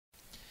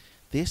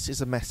This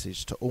is a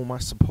message to all my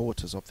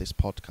supporters of this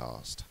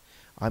podcast.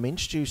 I'm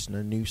introducing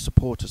a new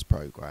supporters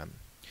program.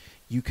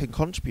 You can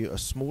contribute a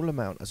small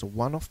amount as a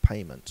one-off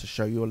payment to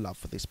show your love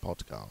for this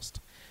podcast.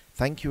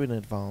 Thank you in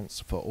advance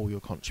for all your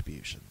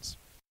contributions.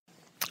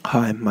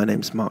 Hi, my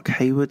name's Mark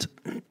Hayward,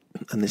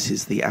 and this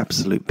is the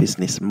Absolute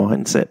Business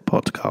Mindset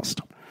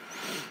podcast.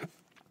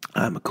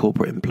 I'm a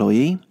corporate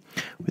employee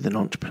with an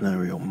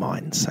entrepreneurial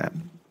mindset.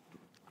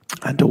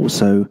 And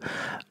also,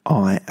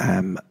 here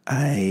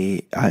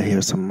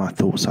are some of my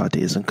thoughts,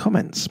 ideas and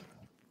comments.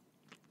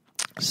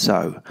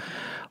 So,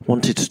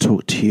 wanted to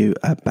talk to you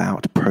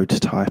about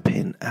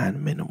prototyping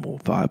and minimal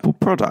viable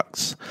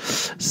products.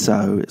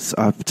 So,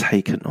 I've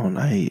taken on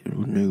a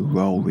new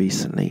role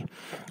recently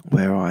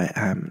where I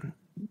am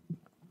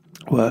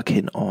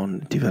working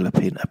on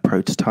developing a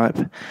prototype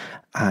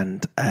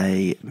and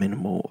a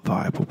minimal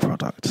viable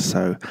product.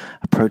 So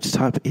a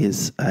prototype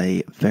is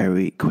a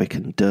very quick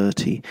and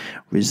dirty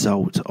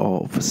result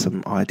of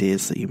some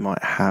ideas that you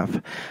might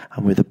have.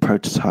 And with a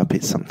prototype,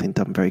 it's something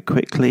done very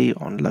quickly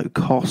on low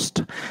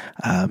cost.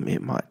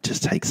 It might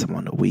just take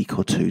someone a week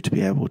or two to be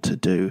able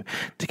to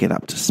get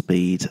up to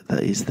speed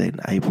that is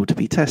then able to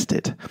be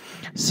tested.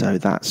 So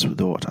that's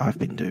what I've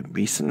been doing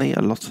recently.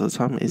 A lot of the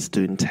time is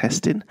doing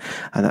testing,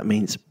 and that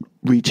means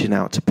reaching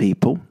out to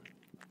people,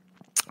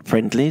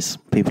 friendlies,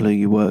 people who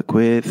you work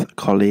with,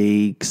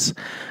 colleagues,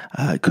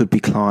 could be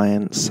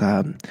clients,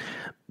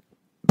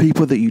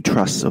 people that you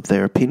trust of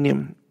their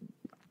opinion,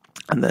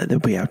 and that they'll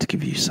be able to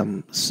give you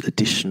some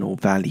additional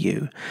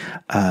value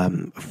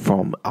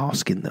from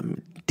asking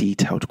them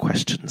detailed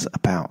questions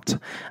about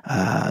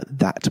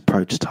that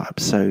prototype.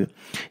 So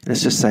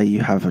let's just say you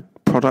have a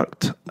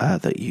product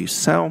that you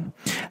sell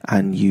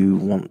and you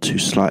want to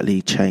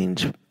slightly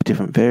change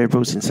different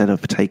variables. Instead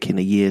of taking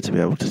a year to be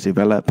able to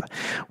develop,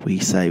 we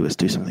say let's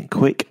do something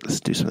quick, let's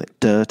do something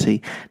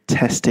dirty,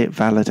 test it,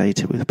 validate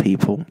it with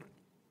people,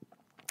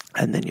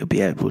 and then you'll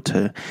be able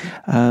to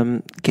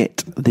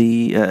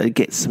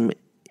get some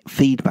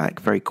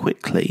feedback very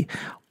quickly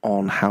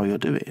on how you're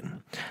doing.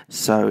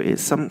 So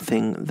it's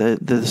something,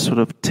 the sort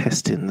of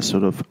testing, the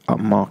sort of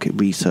market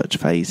research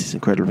phase is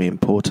incredibly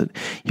important.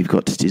 You've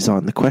got to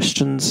design the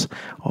questions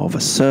of a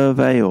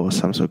survey or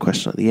some sort of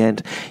question at the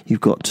end.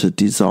 You've got to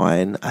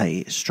design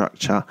a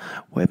structure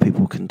where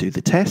people can do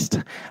the test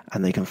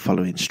and they can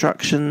follow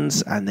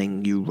instructions, and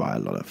then you write a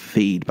lot of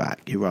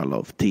feedback. You write a lot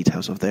of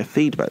details of their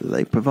feedback that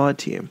they provide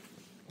to you.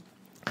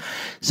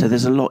 So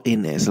there's a lot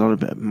in there. There's a lot of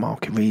bit of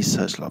market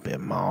research, a lot of bit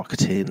of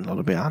marketing, a lot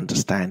of bit of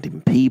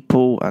understanding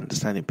people,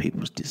 understanding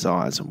people's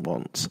desires and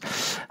wants,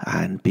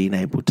 and being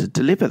able to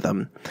deliver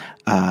them.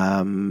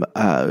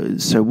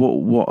 So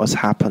what has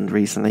happened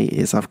recently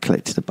is I've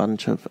collected a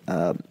bunch of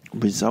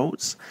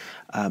results,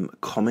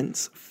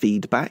 comments,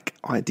 feedback,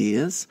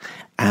 ideas,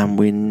 and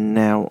we're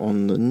now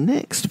on the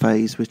next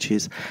phase, which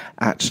is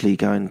actually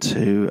going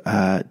to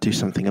do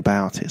something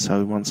about it.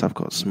 So once I've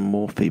got some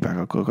more feedback,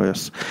 I've got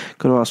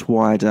to ask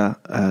wider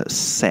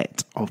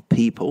set of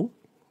people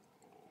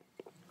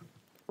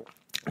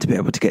to be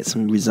able to get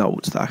some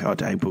results that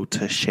I'm able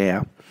to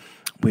share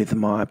with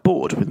my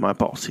board, with my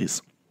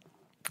bosses.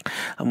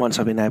 And once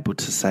I've been able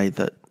to say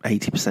that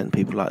 80%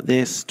 people like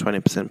this,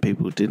 20%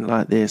 people didn't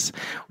like this,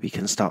 we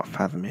can start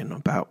fathoming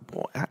about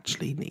what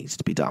actually needs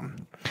to be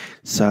done.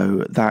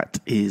 So that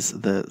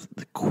is the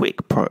quick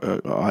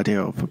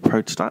idea of a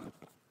prototype.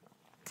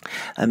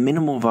 A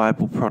minimal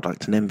viable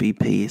product, an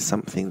MVP, is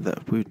something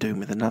that we're doing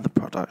with another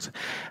product.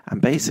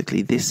 And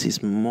basically this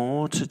is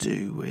more to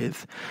do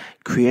with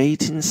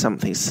creating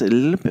something. It's a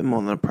little bit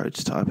more than a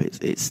prototype.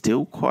 It's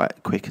still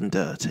quite quick and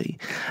dirty,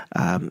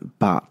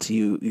 but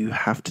you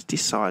have to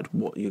decide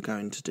what you're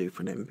going to do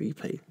for an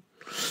MVP.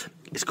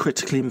 It's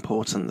critically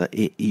important that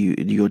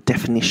your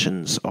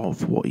definitions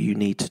of what you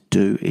need to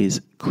do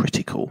is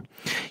critical.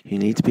 You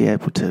need to be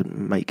able to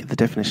make the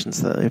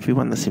definitions that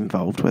everyone that's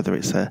involved, whether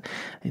it's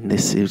in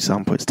this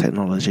example it's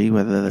technology,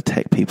 whether the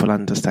tech people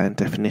understand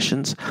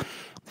definitions,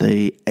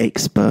 the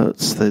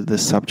experts, the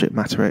subject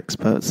matter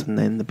experts, and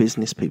then the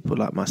business people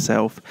like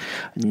myself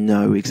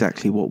know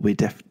exactly what we're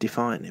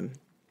defining.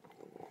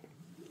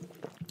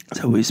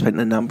 So we've spent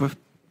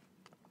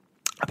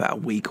about a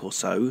week or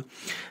so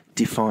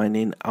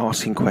defining,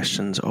 asking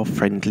questions of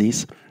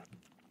friendlies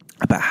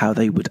about how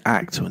they would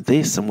act on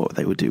this and what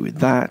they would do with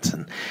that.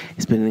 And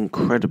it's been an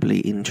incredibly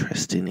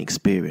interesting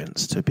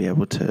experience to be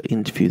able to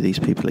interview these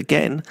people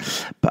again,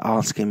 but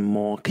asking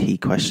more key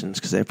questions,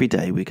 because every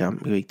day we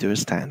do a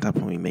stand-up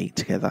and we meet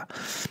together.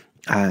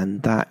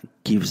 And that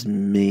gives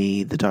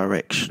me the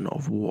direction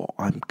of what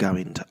I'm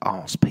going to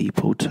ask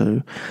people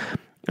to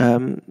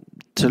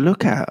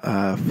look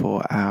at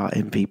for our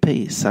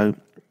MVP. So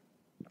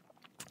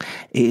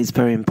it is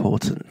very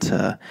important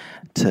to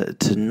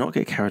not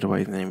get carried away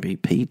with an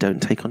MVP.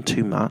 Don't take on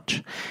too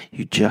much.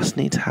 You just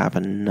need to have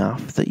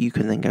enough that you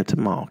can then go to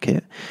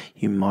market.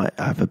 You might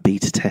have a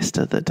beta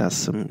tester that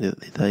does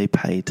they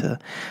pay to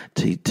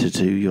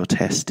do your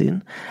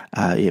testing.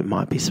 It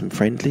might be some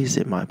friendlies.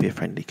 It might be a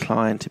friendly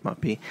client. It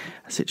might be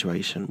a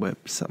situation where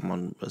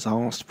someone was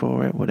asked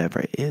for it,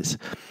 whatever it is.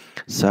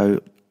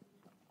 So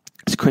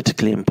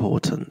critically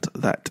important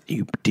that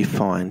you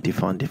define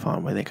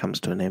when it comes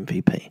to an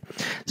MVP.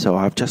 So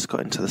I've just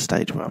got into the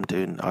stage where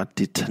I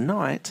did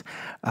tonight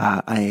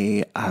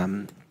a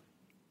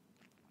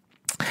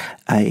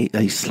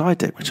slide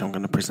deck which I'm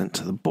going to present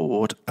to the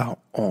board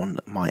on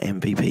my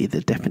MVP,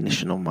 the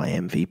definition of my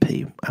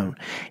MVP.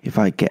 If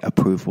I get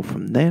approval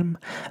from them,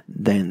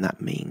 then that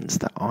means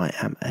that I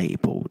am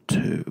able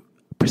to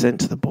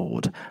present to the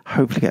board,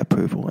 hopefully get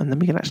approval, and then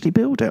we can actually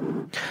build it.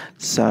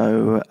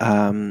 So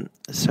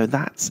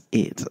that's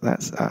it.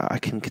 I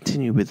can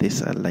continue with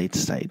this at a later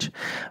stage,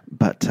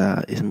 but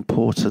it's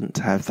important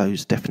to have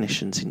those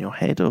definitions in your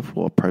head of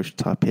what a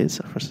prototype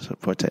is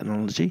for a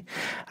technology,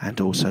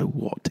 and also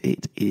what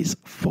it is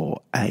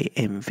for a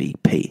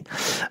MVP.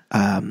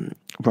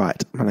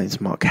 Right, my name is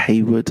Mark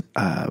Hayward.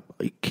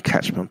 You can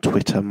catch me on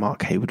Twitter,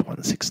 Mark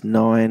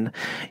Hayward169.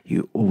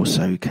 You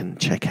also can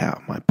check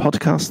out my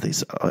podcast,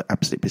 this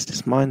Absolute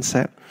Business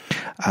Mindset.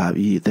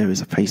 There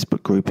is a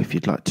Facebook group if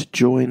you'd like to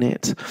join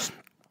it.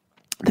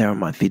 There are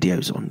my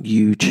videos on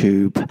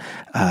YouTube,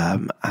 I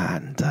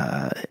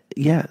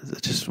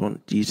just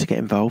want you to get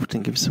involved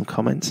and give some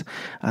comments.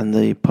 And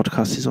the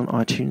podcast is on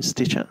iTunes,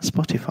 Stitcher,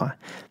 Spotify.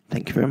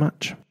 Thank you very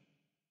much.